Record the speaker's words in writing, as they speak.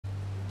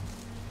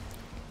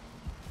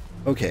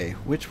Okay,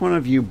 which one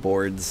of you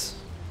boards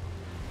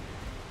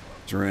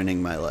is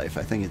ruining my life?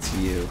 I think it's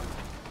you.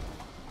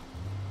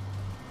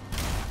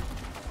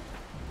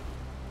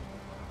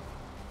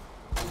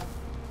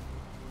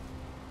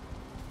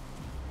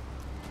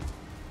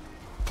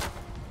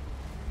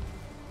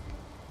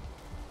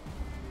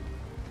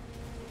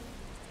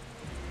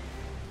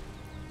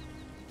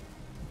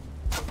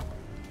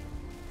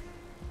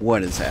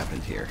 What has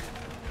happened here?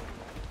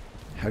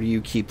 How do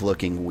you keep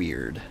looking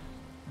weird?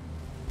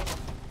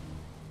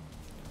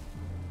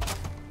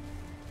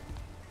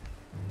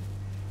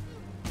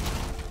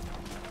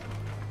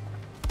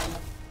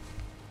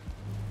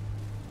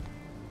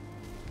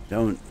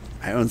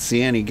 I don't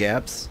see any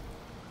gaps.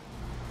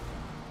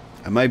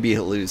 I might be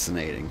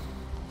hallucinating.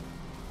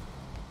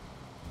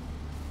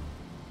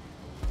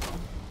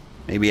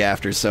 Maybe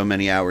after so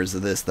many hours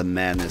of this, the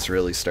madness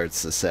really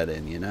starts to set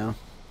in, you know?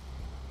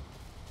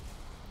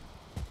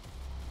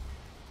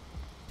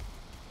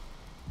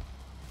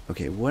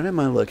 Okay, what am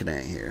I looking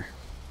at here?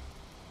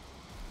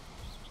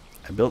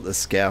 I built the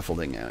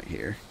scaffolding out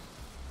here.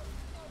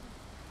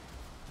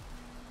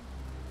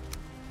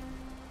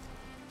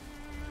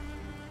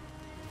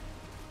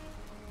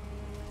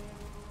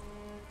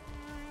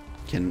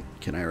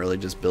 Can I really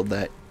just build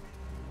that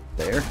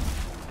there?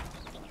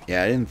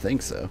 Yeah, I didn't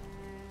think so.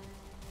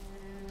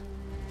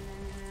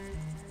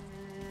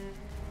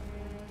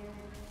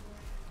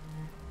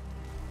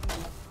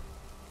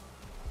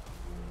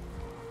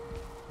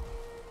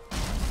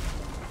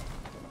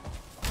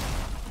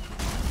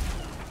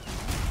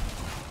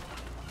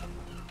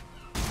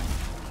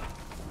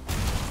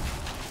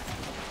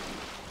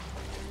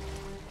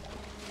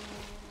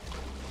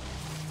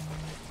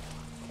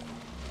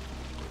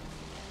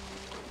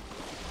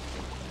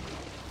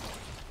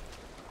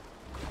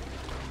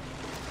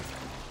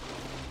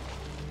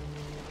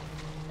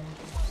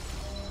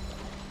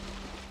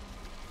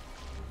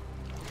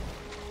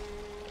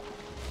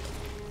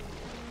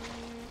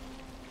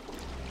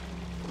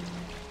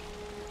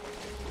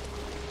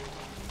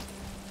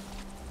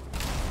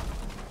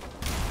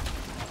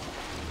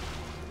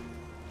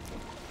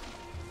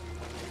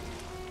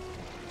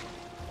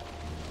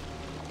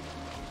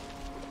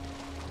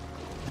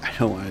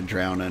 I don't want to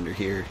drown under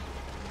here.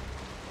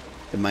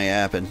 It might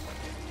happen.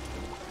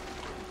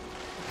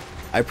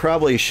 I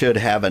probably should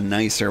have a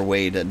nicer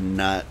way to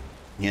not,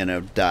 you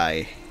know,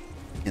 die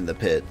in the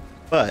pit,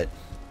 but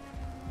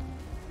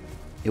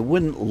it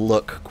wouldn't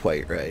look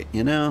quite right,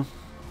 you know?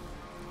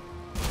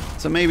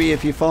 So maybe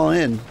if you fall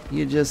in,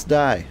 you just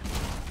die.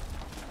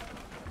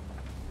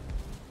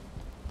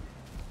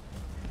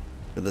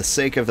 For the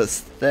sake of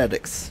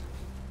aesthetics.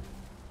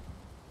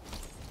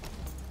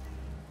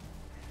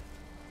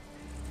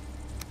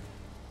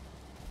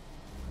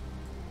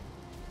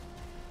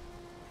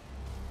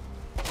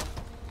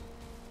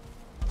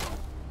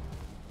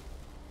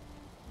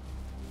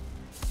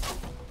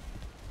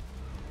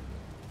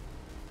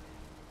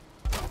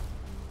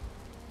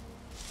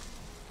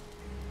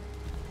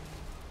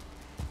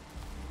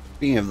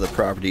 Speaking of the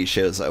property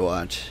shows I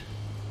watch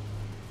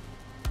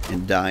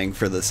and dying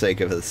for the sake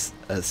of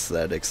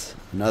aesthetics,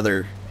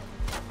 another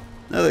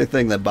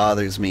thing that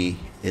bothers me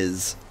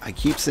is I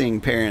keep seeing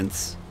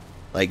parents,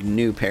 like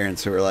new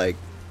parents, who are like,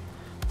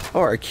 "Oh,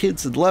 our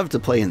kids would love to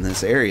play in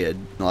this area,"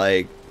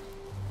 like,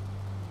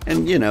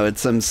 and you know, it's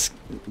some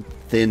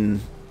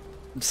thin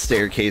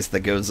staircase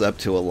that goes up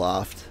to a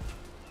loft,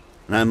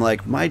 and I'm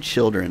like, my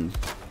children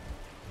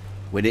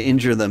would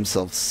injure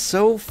themselves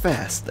so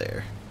fast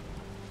there.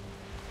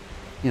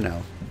 You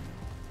know,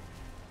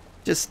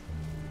 just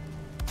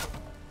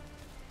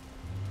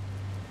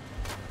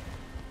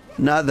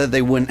not that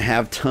they wouldn't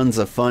have tons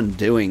of fun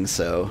doing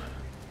so,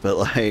 but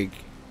like,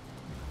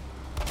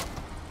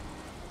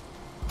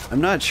 I'm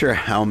not sure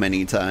how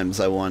many times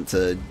I want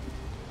to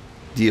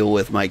deal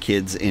with my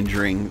kids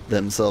injuring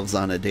themselves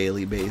on a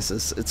daily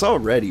basis. It's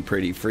already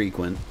pretty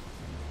frequent.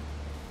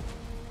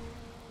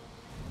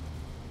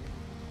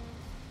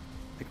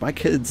 Like, my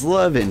kids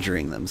love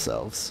injuring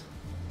themselves.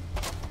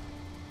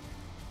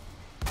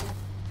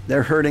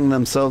 They're hurting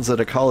themselves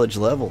at a college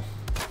level.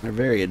 They're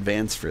very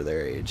advanced for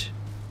their age.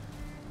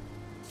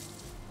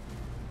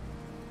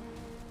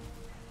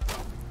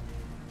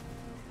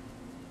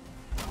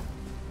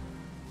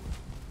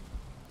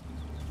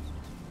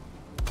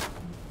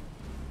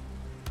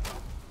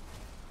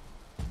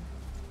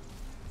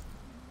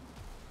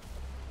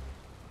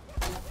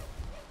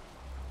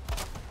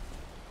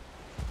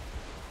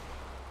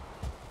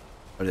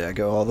 Oh, did I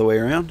go all the way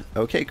around?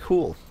 Okay,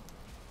 cool.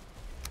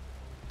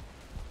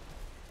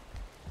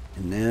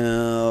 And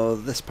now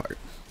this part.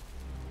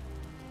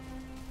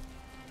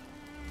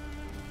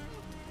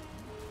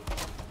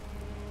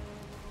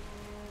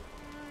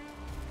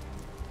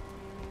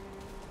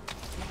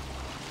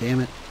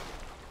 Damn it.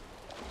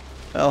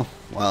 Well,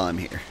 while I'm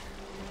here.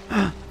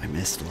 I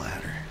missed a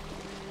ladder.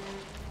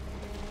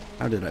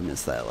 How did I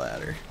miss that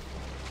ladder?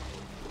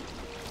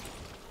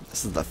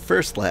 This is the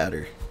first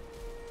ladder.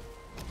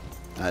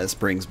 This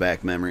brings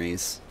back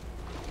memories.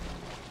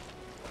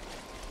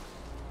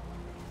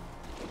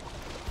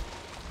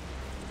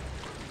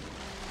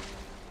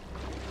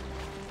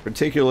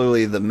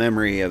 Particularly the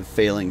memory of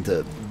failing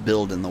to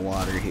build in the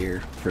water here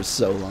for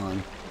so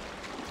long.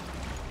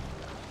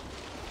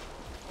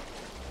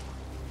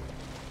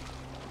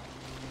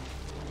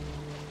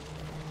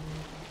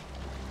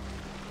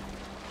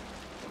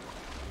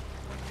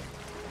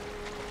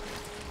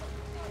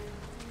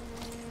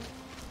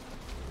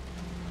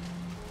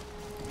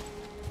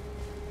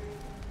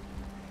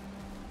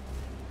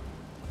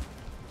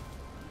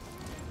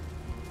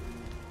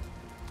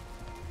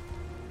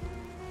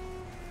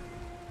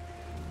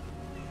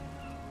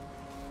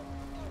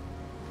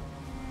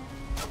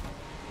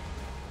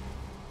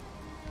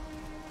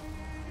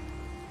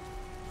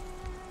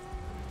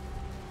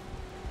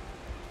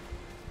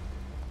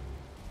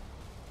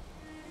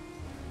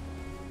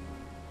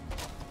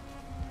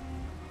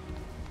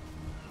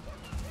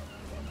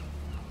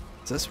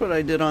 Is this what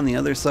I did on the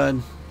other side?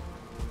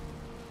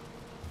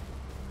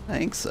 I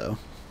think so.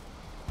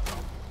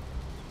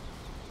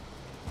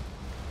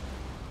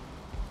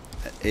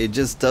 It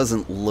just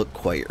doesn't look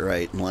quite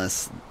right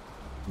unless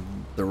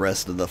the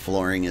rest of the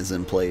flooring is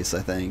in place,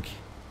 I think.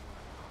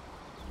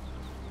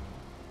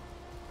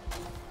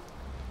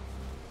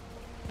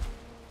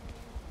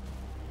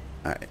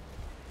 Alright.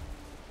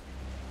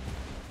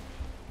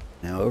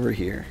 Now over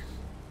here.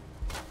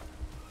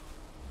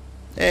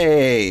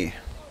 Hey!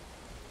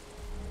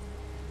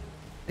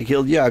 I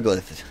killed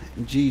Yoglith.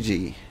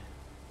 GG.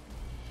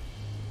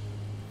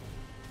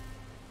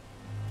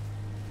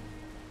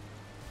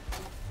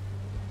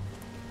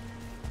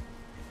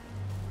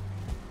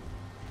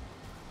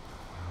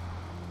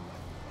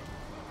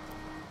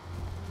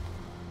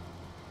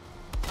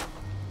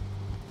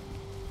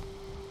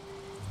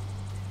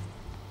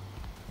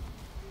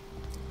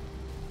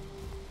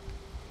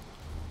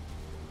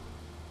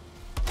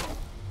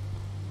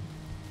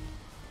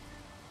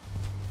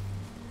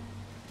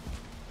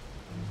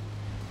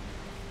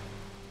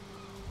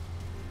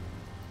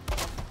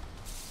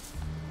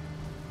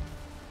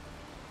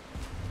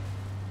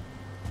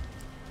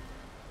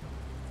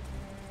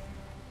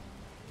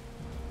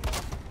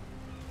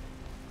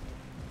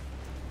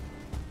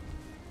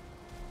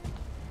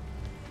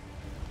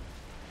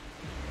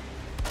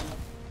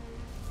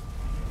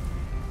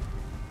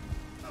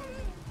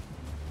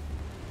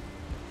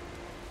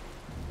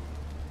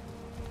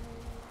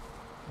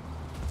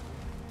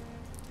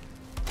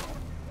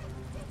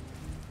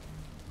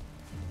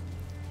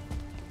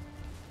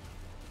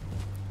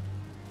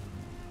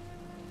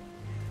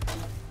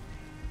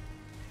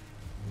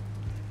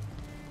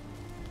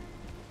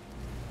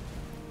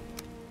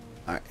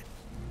 Alright.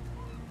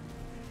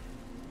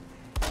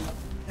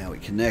 Now we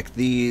connect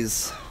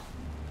these.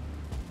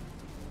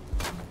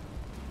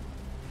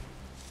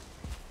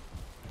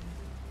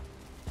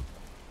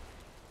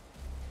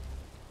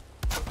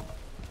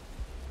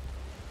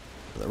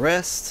 The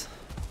rest.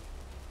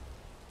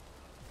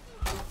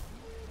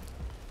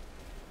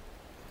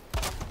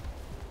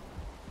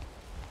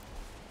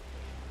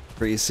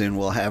 Pretty soon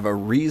we'll have a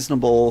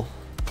reasonable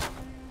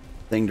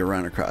thing to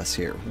run across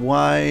here.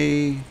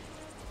 Why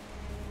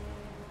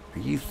are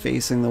you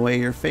facing the way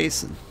you're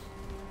facing?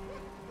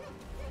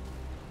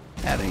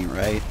 That ain't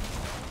right.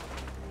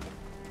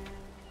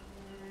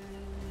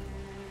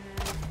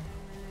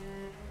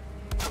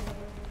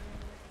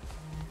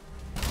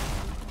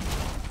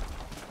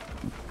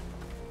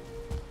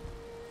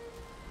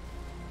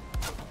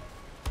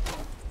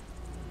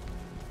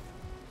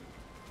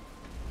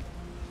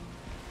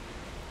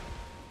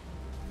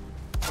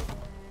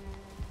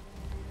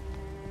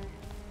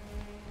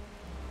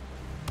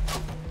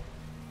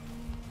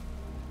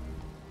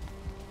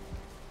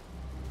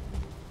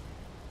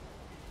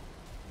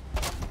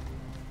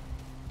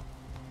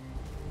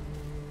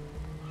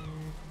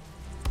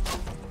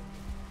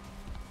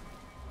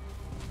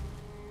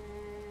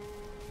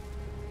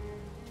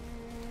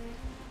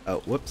 Oh,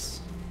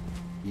 whoops.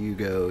 You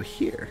go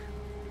here.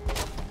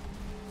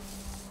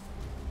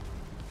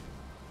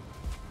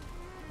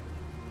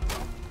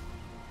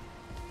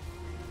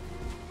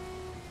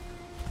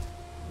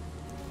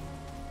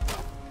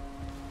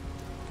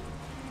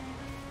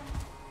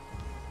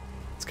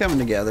 It's coming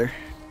together.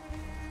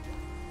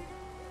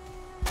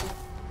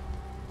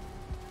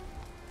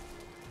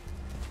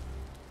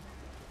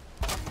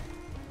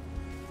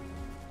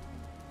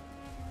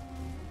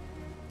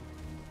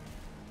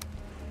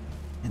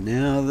 And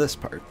now this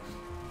part.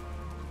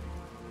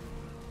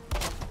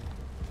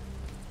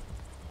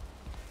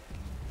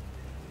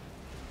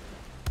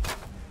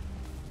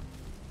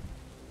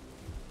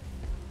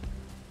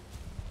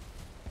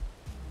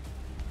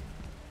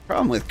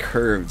 Problem with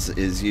curves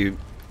is you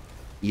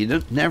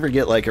don't never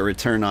get like a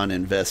return on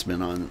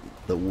investment on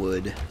the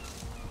wood.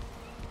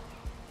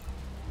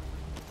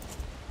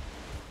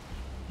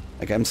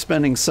 Like I'm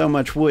spending so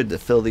much wood to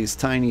fill these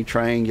tiny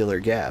triangular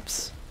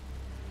gaps.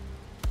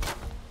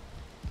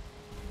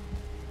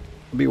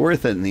 It'll be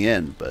worth it in the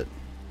end, but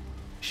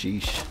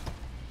sheesh.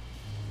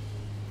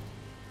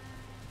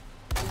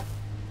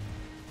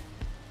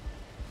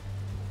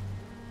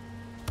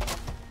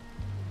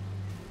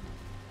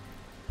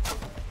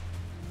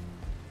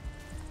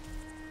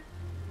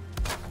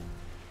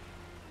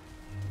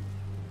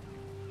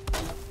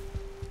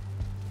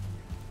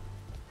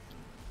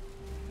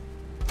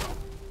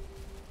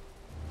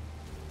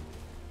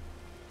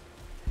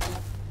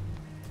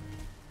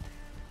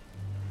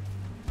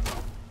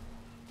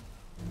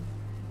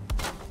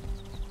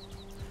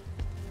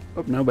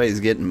 Hope nobody's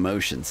getting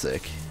motion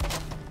sick.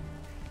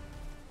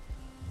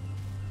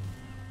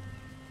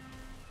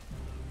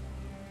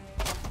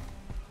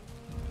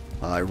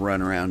 While I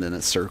run around in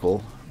a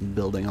circle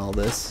building all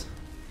this.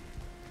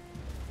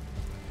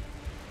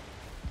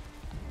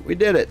 We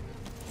did it!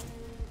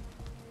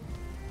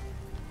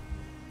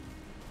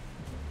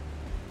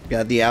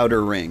 Got the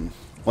outer ring.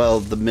 Well,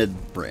 the mid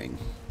ring.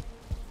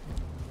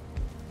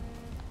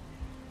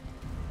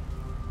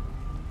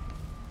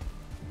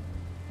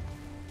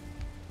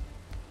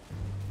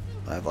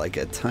 I have like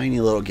a tiny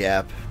little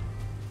gap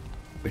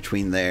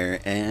between there,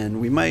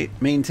 and we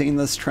might maintain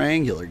this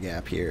triangular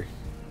gap here.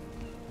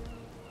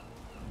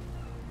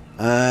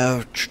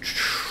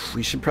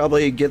 We should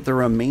probably get the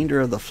remainder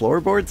of the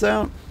floorboards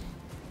out.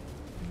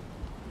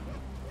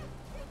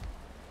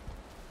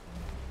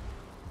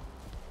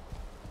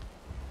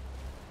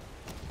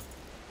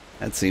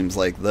 That seems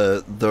like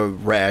the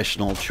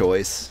rational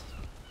choice.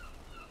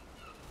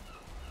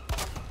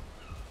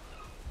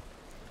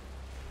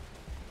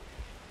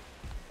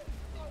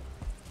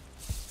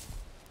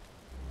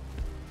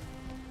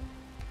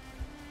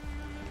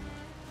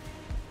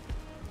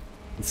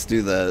 Let's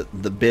do the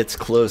bits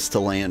close to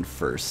land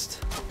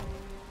first.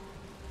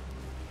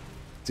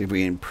 See if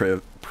we can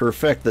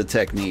perfect the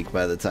technique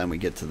by the time we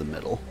get to the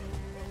middle.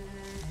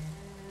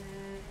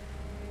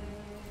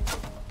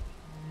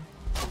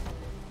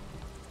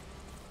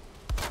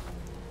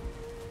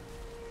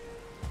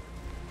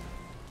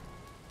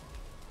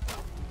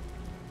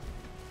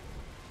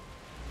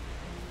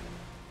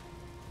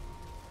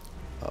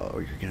 Oh,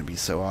 you're gonna be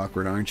so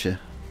awkward, aren't you?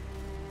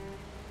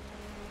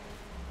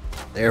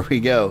 There we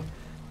go.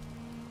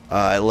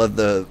 I love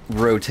the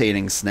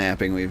rotating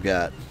snapping we've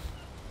got.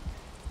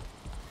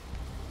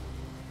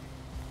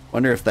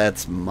 Wonder if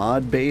that's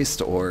mod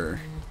based or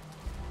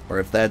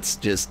if that's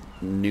just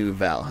new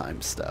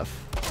Valheim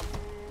stuff.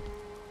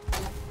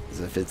 'Cause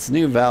if it's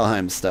new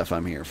Valheim stuff,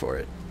 I'm here for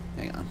it.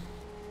 Hang on.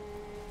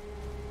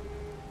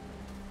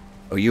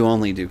 Oh, you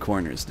only do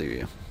corners, do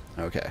you?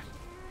 Okay.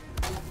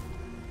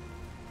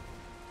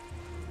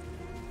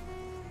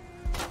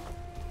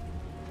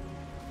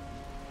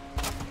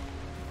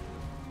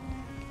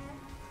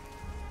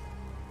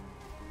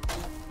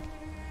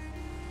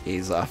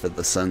 Gaze off at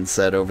the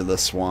sunset over the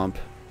swamp.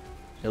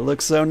 It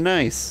looks so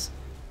nice.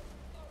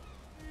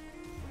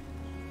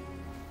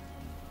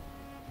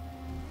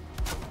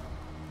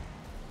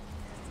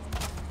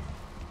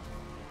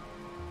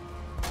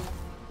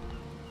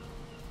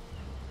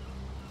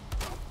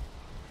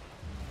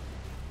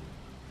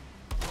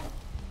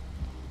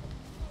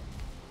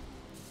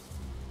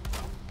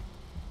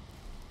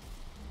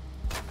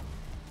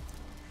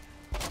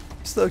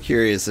 Still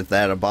curious if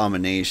that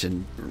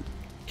abomination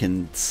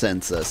can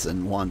sense us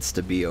and wants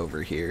to be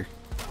over here.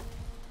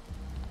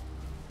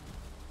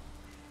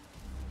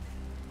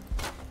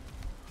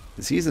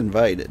 Because he's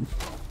invited.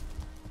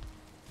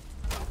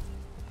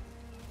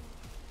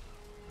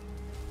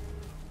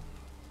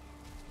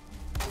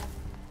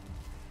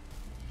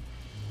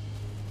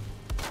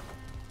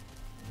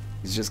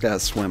 He's just got to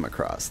swim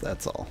across,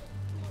 that's all.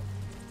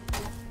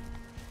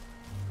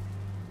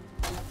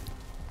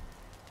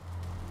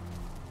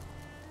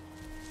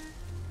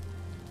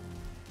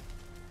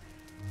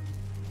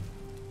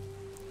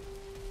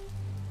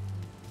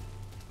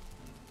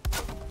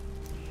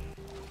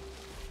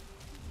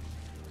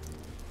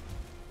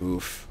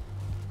 Oof.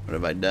 What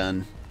have I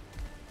done?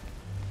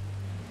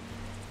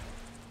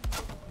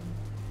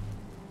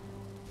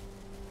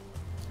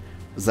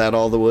 Was that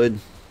all the wood?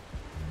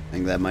 I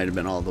think that might have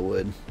been all the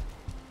wood.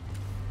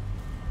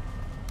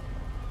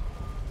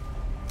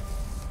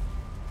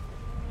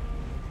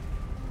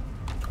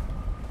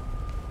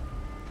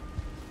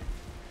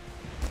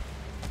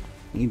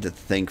 Need to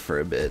think for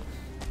a bit.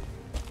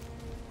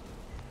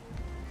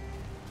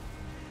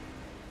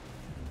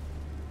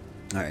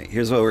 Alright,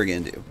 here's what we're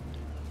gonna do.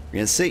 We're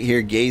going to sit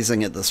here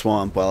gazing at the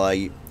swamp while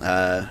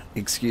I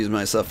excuse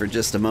myself for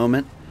just a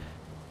moment.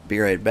 Be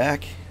right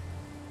back.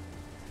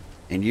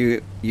 And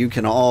you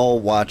can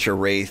all watch a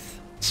wraith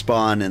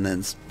spawn and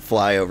then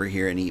fly over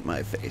here and eat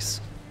my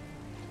face.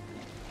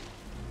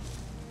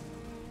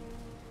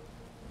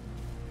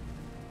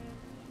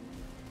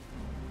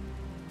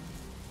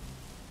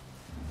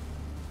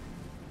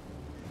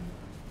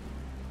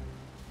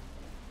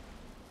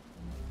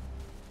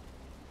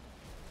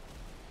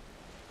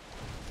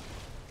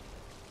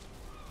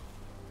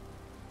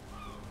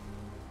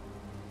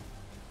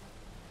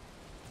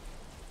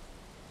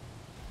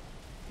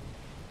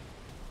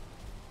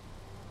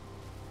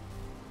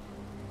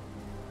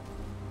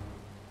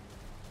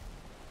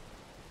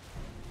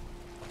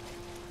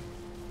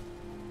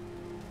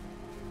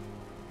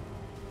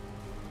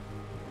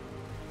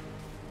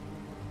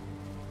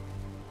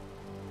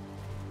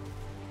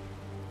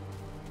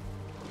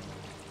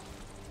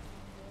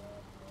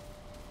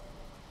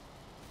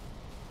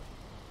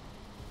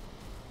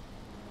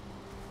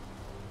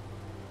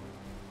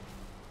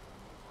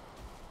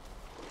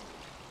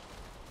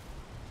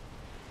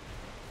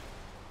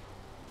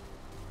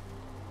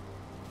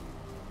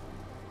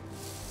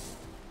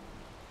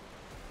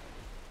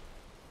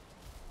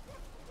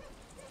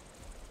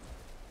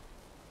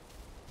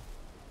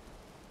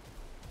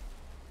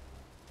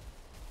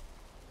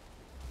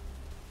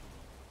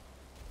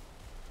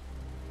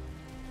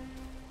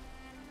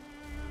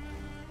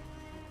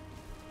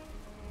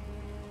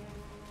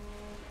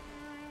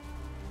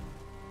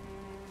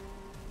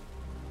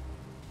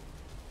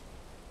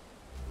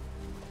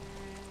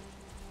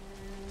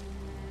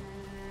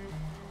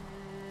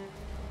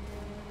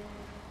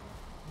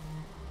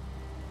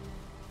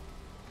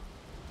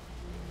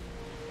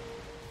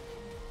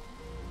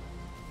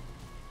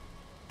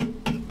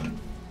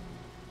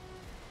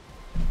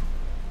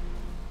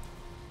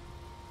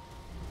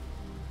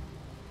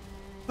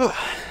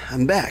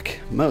 I'm back,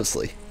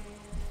 mostly.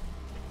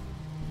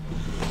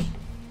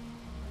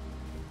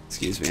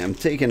 Excuse me, I'm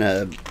taking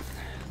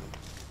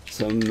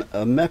some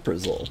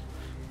omeprazole.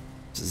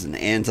 This is an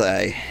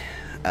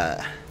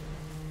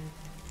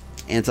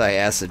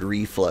anti-acid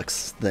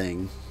reflux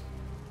thing.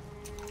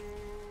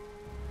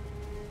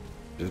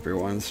 Just for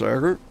 1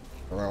 second.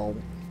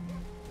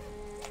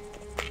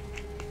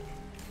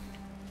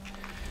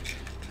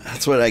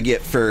 That's what I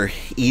get for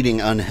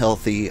eating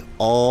unhealthy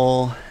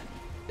all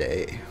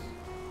day.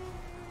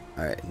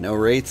 Alright, no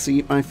wraiths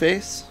eat my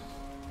face.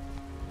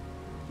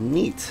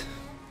 Neat.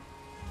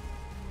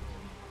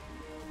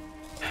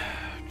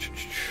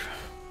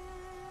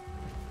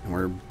 And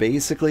we're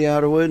basically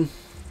out of wood. Is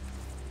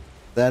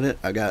that it?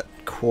 I got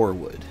core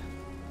wood.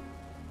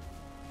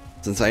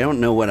 Since I don't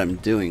know what I'm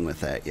doing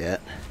with that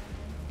yet,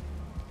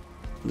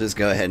 I'll just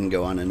go ahead and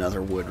go on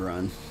another wood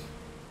run.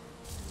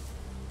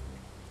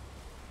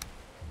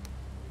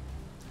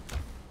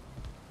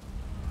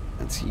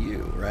 That's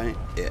you, right?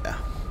 Yeah.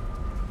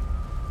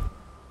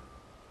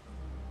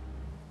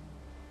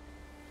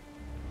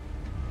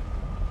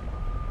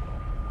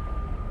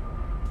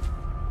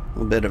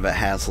 A little bit of a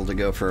hassle to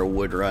go for a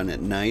wood run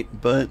at night,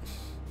 but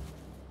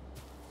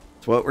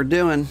it's what we're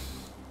doing.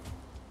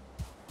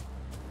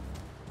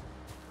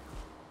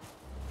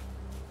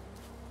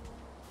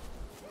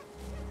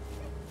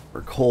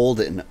 We're cold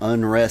and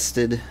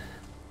unrested.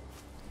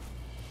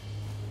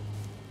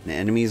 And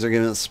enemies are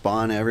going to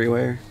spawn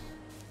everywhere.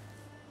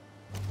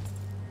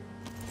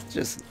 It's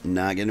just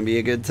not going to be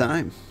a good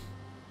time.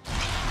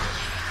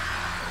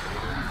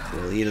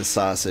 We'll eat a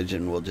sausage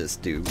and we'll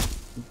just do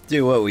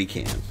what we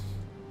can.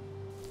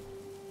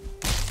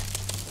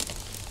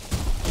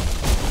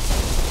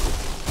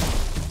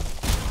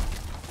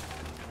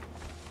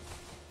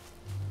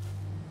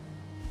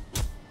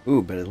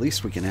 Ooh, but at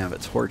least we can have a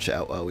torch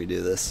out while we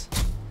do this.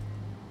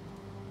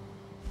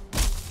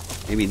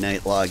 Maybe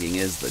night logging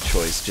is the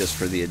choice just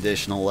for the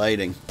additional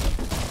lighting.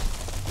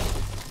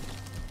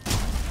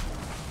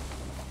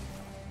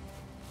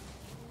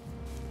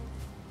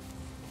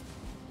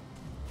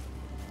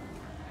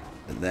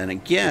 And then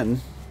again,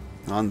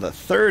 on the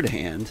third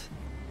hand,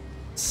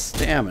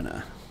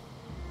 stamina.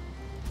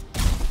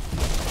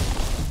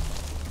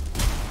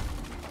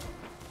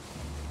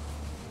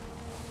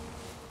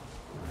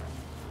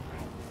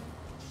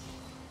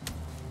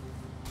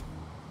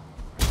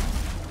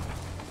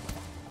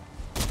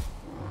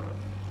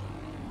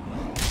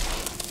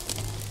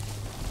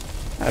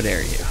 How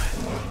dare you?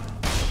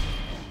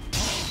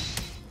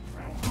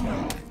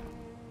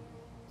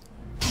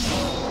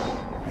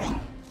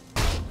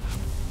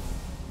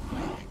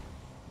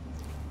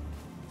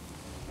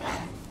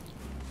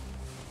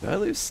 Do I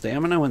lose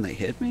stamina when they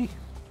hit me?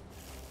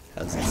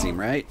 Doesn't seem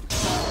right.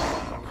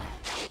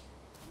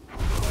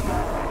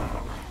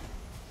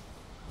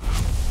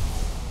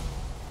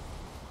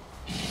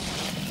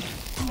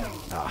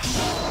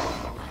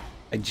 Ah,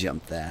 I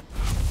jumped that.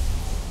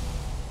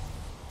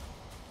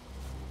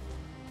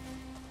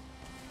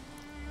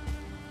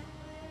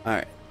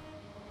 Alright.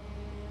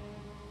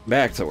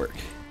 Back to work.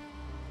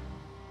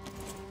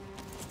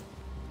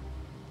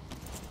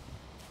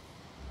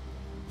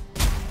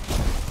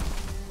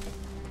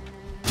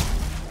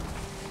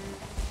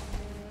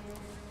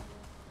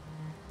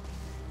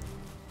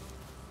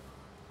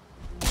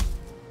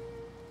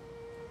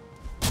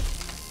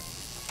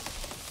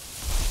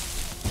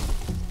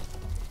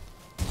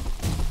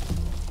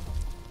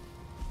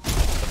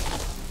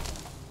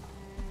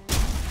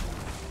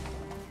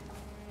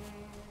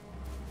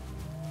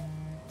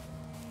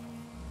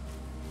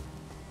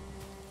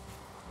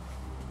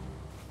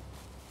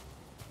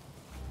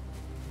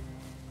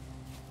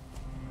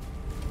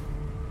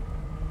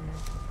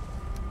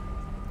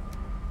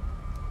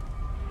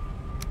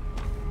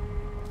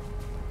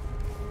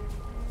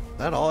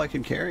 Is that all I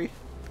can carry?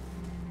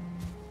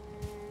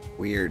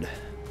 Weird. I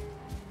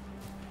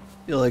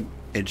feel like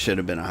it should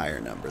have been a higher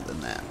number than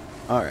that.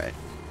 Alright.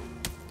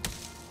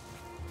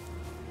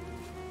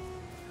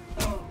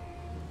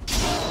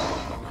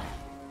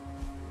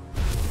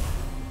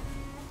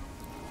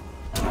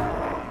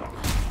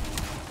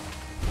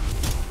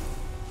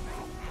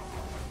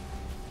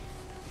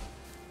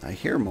 I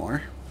hear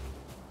more.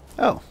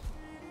 Oh.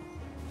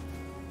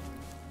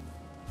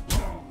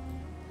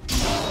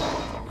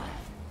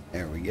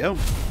 There we go.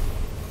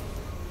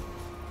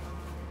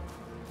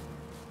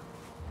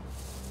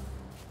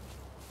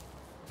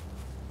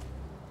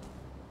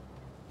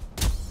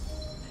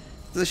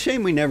 It's a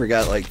shame we never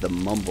got like the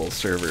Mumble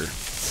server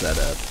set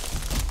up.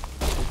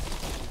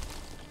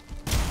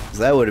 'Cause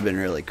that would have been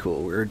really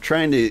cool. We were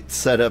trying to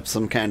set up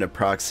some kind of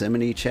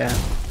proximity chat.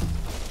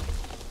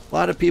 A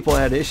lot of people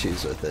had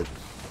issues with it.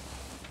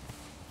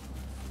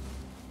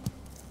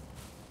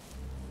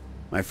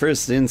 My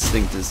first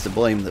instinct is to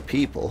blame the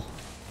people.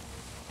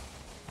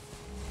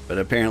 But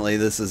apparently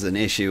this is an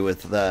issue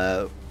with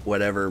the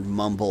whatever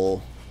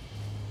Mumble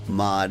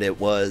mod it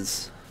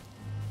was.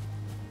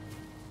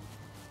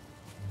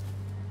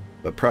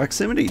 But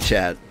proximity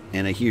chat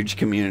in a huge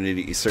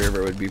community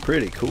server would be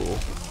pretty cool.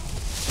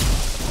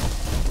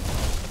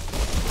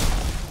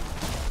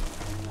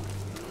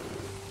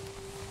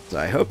 So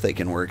I hope they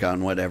can work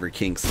on whatever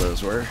kinks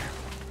those were.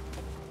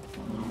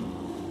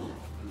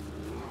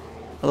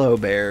 Hello,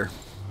 bear.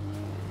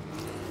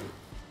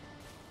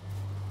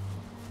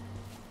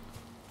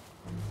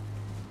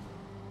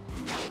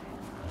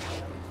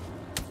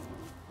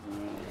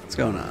 What's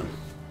going on?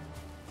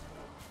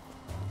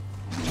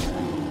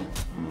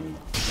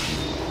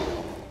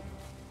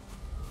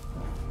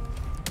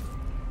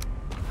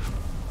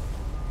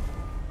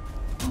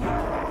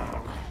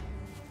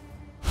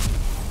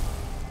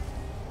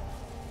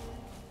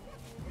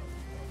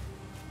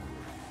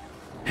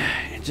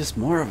 Just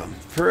more of them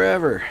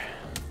forever.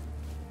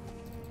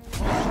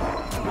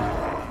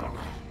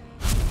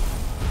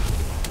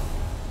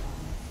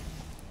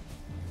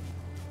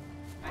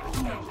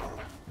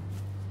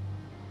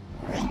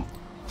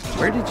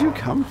 Where did you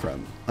come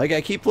from? Like,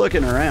 I keep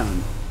looking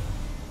around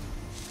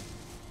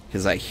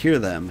because I hear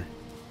them,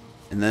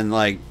 and then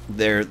like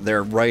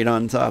they're right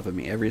on top of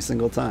me every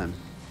single time.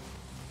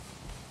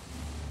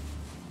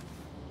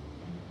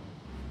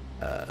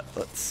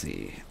 Let's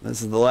see.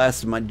 This is the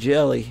last of my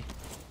jelly.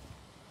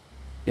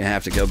 Gonna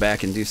have to go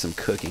back and do some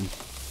cooking.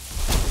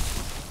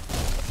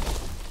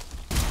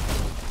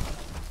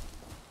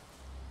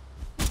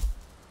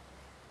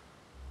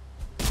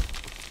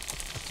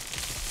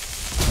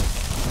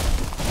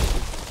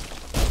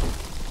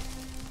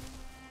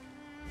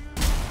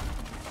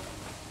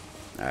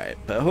 Alright,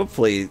 but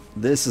hopefully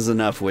this is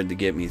enough wood to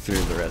get me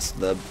through the rest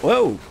of the...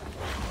 Whoa!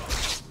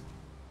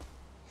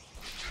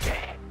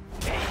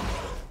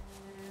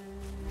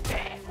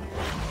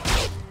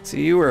 So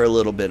you were a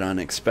little bit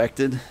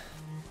unexpected.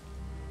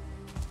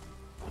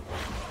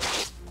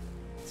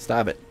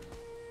 Stop it.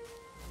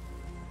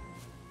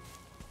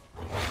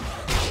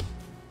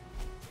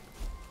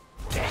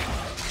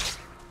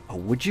 Oh,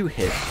 would you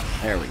hit?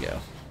 There we go.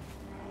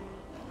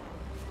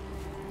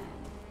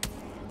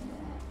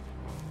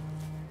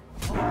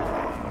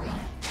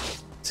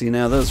 See,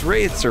 now those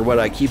wraiths are what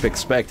I keep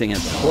expecting at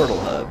the portal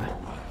hub.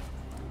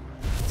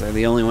 They're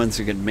the only ones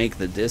who can make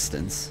the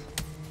distance.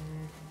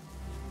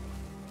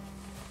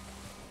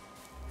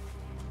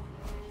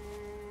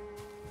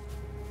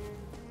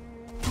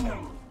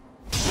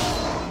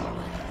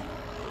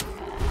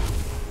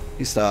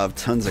 You still have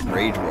tons of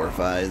Grey Dwarf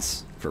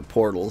eyes for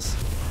portals.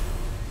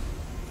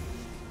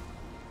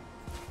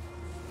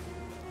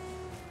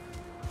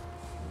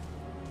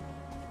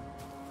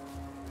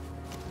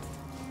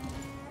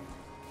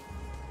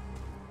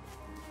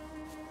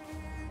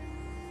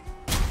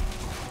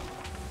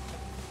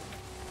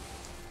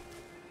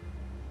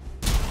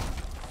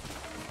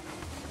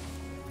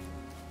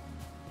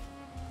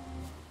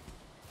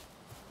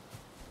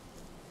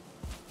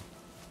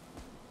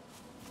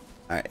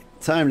 Alright,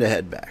 time to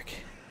head back.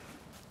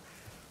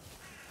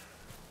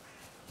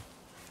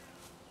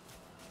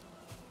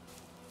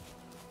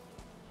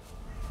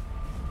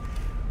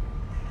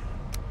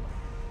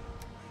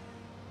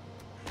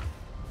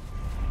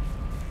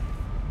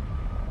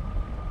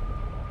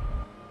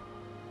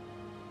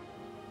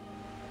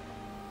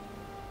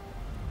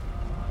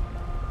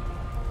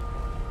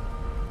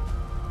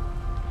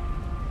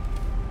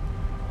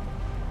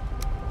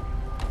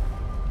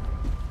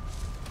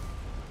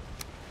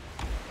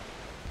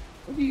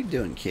 What are you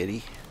doing,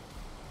 kitty?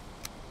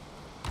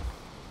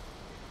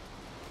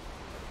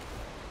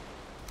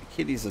 The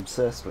kitty's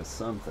obsessed with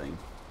something.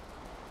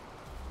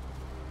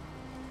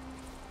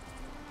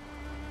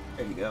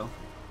 There you go.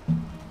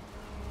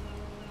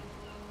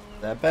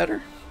 That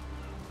better?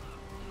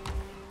 I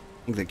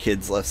think the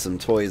kid's left some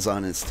toys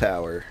on his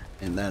tower,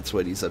 and that's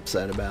what he's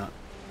upset about.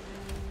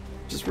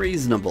 Just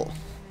reasonable.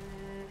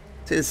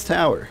 It's his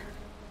tower.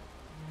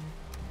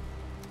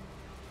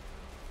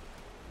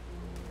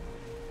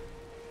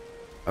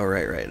 Oh,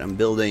 right. I'm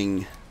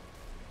building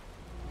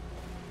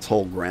this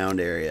whole ground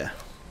area.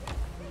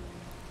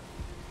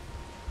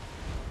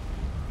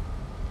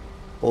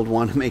 Old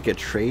want to make a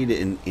trade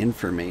in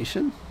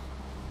information?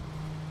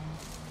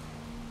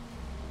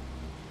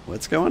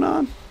 What's going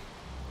on?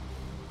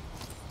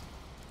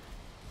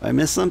 I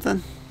missed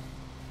something?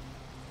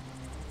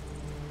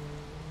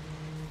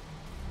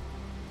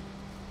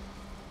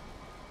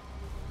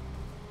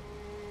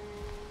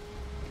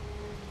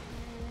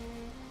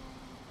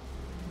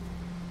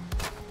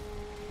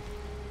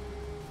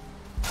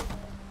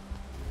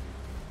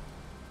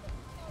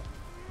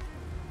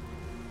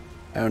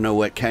 I don't know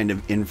what kind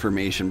of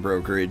information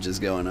brokerage is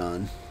going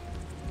on,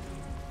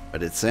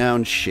 but it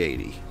sounds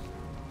shady.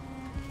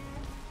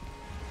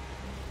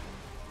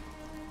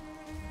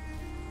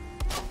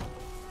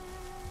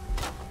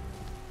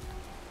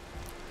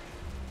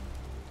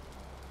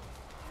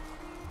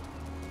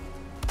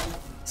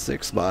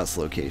 Sixth boss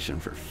location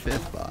for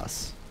fifth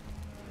boss.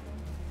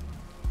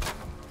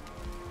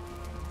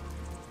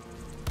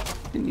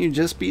 Didn't you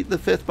just beat the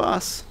fifth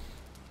boss?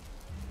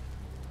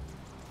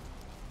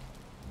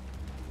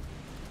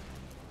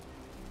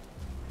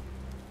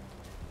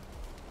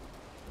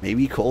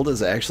 Maybe Cold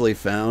has actually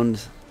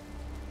found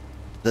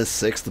the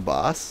sixth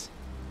boss?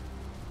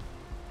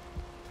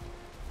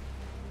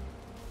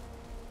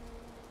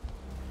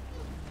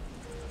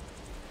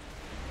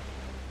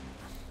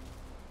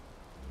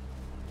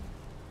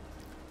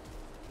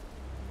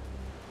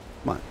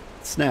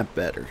 snap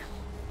better.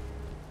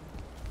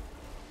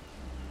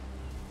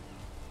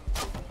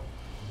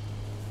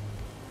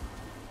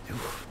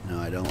 Oof, no,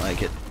 I don't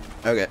like it.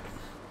 Okay.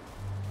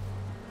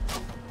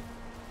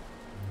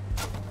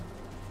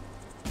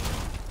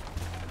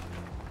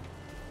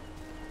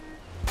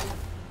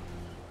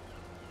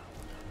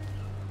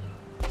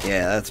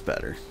 Yeah, that's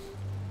better.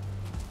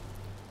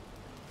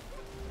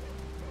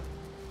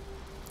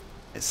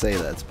 I say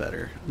that's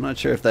better. I'm not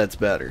sure if that's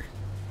better.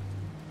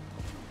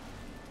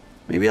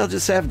 Maybe I'll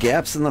just have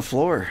gaps in the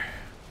floor.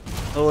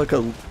 It'll look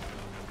a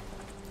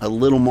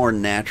little more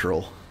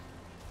natural.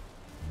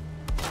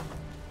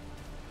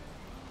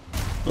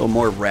 A little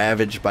more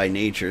ravaged by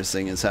nature,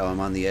 seeing as how I'm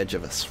on the edge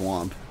of a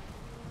swamp.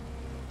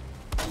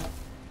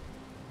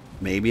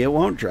 Maybe it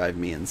won't drive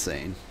me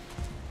insane.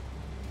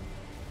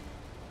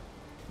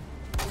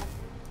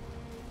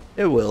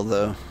 It will,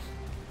 though.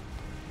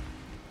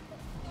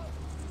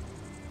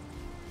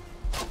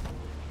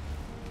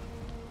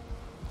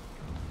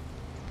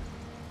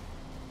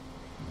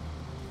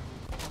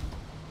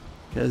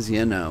 Because,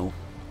 you know,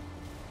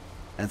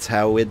 that's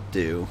how it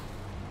do.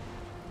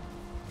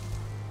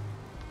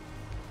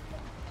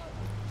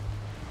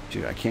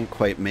 Dude, I can't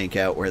quite make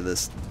out where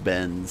this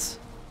bends.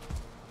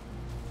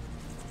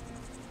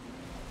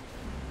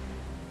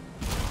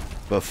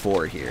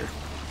 Before here.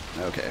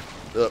 Okay.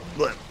 Blip,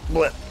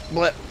 blip,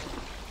 blip.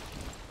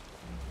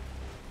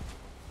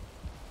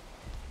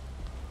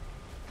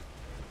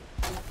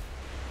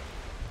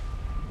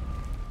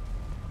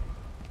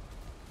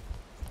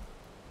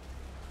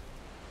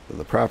 So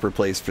the proper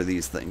place for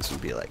these things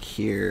would be like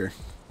here,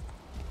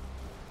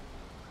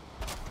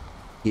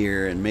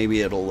 here, and maybe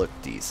it'll look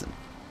decent.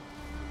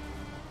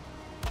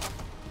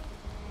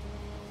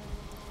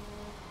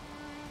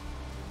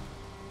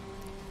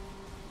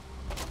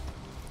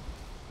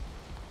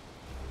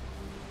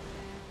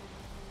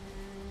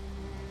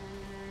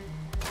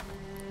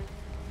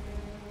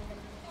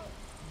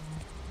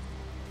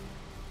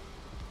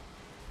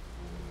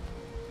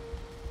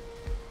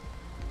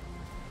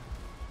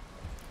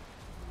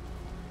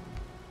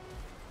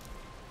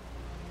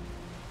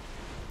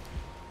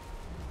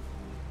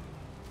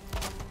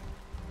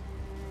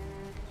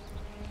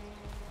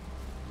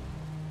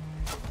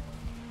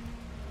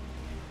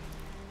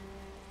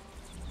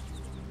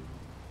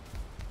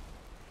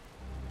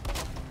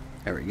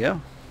 There we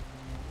go.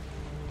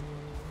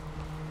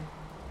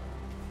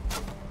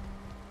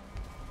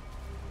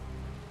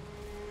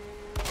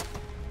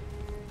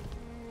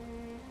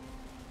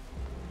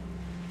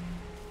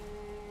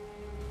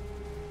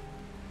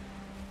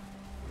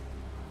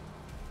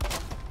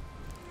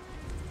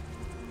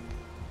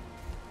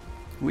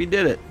 We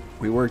did it.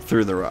 We worked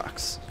through the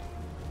rocks.